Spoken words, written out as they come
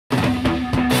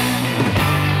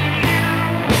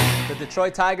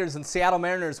Detroit Tigers and Seattle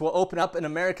Mariners will open up an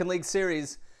American League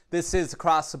Series. This is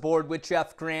Across the Board with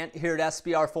Jeff Grant here at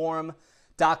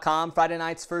SBRforum.com. Friday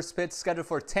night's first pitch scheduled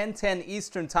for 10:10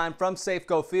 Eastern Time from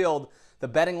Safeco Field. The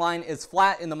betting line is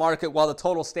flat in the market while the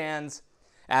total stands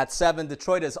at 7.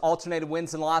 Detroit has alternated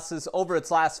wins and losses over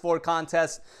its last 4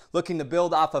 contests, looking to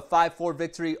build off a 5-4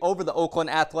 victory over the Oakland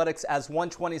Athletics as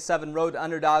 127 road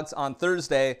underdogs on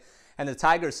Thursday. And the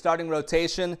Tigers' starting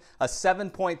rotation, a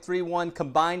 7.31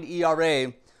 combined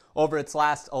ERA over its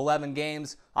last 11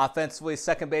 games. Offensively,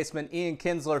 second baseman Ian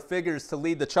Kinsler figures to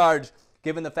lead the charge,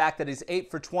 given the fact that he's 8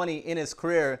 for 20 in his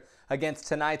career against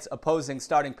tonight's opposing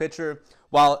starting pitcher,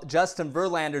 while Justin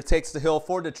Verlander takes the hill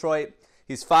for Detroit.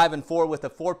 He's 5-4 with a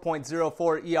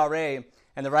 4.04 ERA,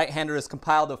 and the right-hander has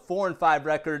compiled a 4-5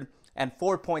 record and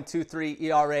 4.23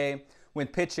 ERA when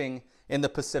pitching in the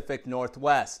Pacific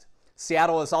Northwest.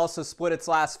 Seattle has also split its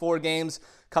last 4 games,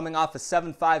 coming off a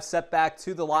 7-5 setback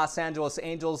to the Los Angeles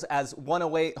Angels as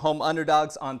 108 home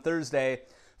underdogs on Thursday.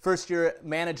 First-year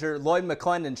manager Lloyd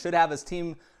McClendon should have his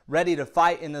team ready to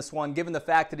fight in this one, given the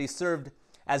fact that he served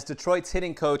as Detroit's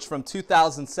hitting coach from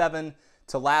 2007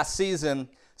 to last season.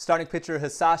 Starting pitcher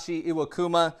Hisashi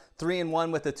Iwakuma,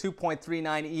 3-1 with a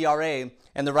 2.39 ERA,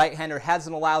 and the right-hander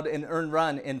hasn't allowed an earned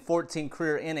run in 14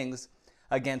 career innings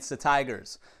against the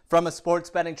Tigers. From a sports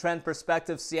betting trend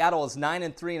perspective, Seattle is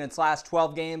 9-3 in its last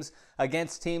 12 games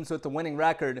against teams with the winning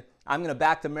record. I'm going to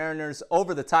back the Mariners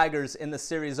over the Tigers in the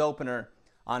series opener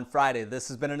on Friday. This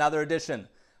has been another edition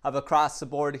of Across the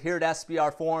Board here at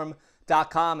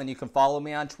SBRforum.com, and you can follow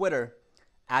me on Twitter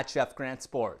at Jeff Grant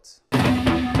Sports.